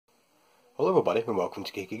Hello everybody and welcome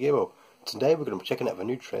to Geeky Gibbo. Today we're going to be checking out the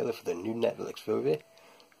new trailer for the new Netflix movie,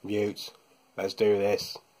 Mute. Let's do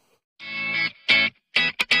this.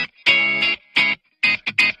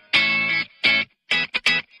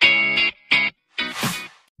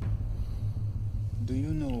 Do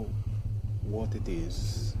you know what it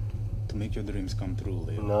is to make your dreams come true,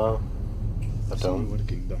 Leo? No, I See you don't.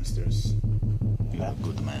 working downstairs. You're a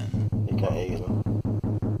good man. You can't hear them.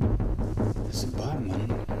 As a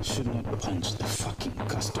barman, should not punch the fucking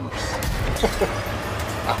customers.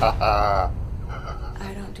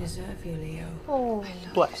 I don't deserve you, Leo. Oh, I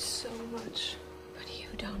love bless. you so much, but you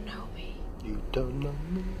don't know me. You don't know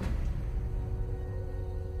me.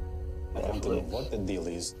 I want to know what the deal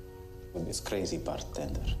is with this crazy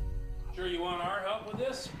bartender. Sure you want our help with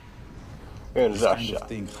this? And This kind of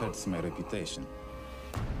thing hurts my reputation.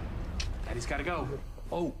 Daddy's gotta go.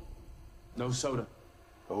 Oh, no soda.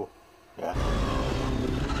 Oh, yeah.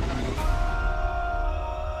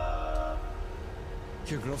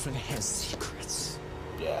 Your girlfriend has secrets.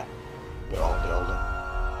 Yeah. Get all the older.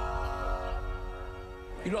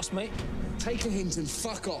 You lost me? Take a hint and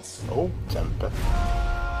fuck off. Oh, temper.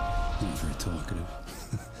 Not very talkative.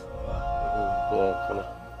 Yeah, funny.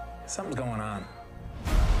 Something's going on.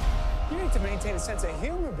 You need to maintain a sense of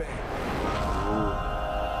humor, babe.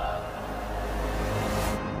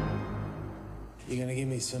 You gonna give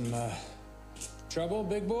me some trouble,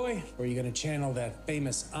 big boy? Or are you gonna channel that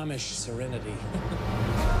famous Amish serenity?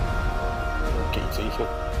 Get your teeth in.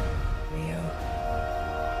 Leo,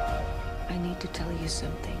 I need to tell you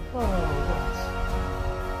something.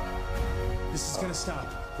 This is gonna stop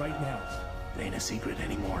right now. It ain't a secret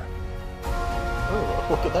anymore. Oh,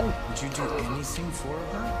 look at them. Would you do anything for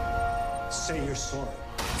her? Say you're sorry.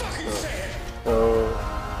 Fucking say it! Oh,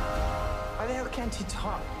 Why the hell can't he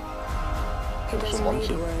talk? He doesn't want need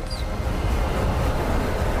to. words.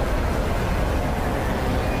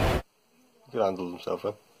 he can handle himself,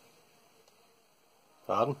 eh?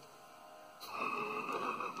 Pardon?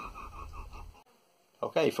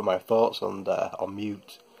 Okay, for my thoughts on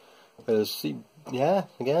Mute. Yeah,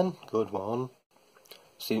 again, good one.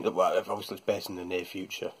 Seems that, well, obviously it's based in the near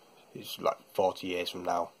future. It's like 40 years from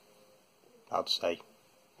now, I'd say,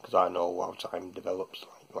 because I know how time develops,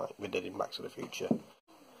 like we did in Back to the Future.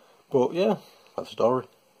 But yeah, that's the story.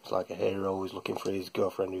 It's like a hero who's looking for his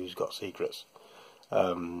girlfriend who's got secrets.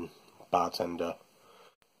 Bartender.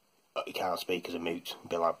 He can't speak as a mute, a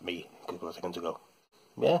bit like me a couple of seconds ago.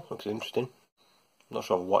 Yeah, looks interesting. Not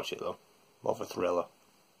sure I'll watch it though. More of a thriller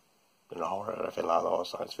than a horror or anything like that, or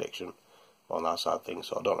science fiction on that side of things,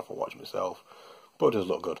 so I don't know if I'll watch it myself. But it does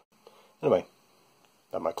look good. Anyway,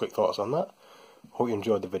 that's my quick thoughts on that. Hope you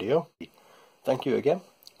enjoyed the video. Thank you again.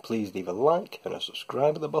 Please leave a like and a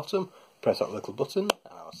subscribe at the bottom. Press that little button,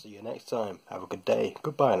 and I'll see you next time. Have a good day.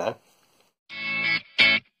 Goodbye now.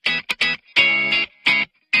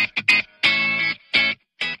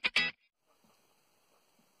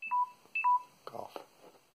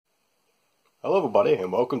 Hello everybody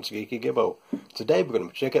and welcome to Geeky Gibbo. Today we're going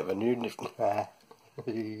to check out the new...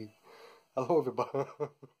 Hello everybody.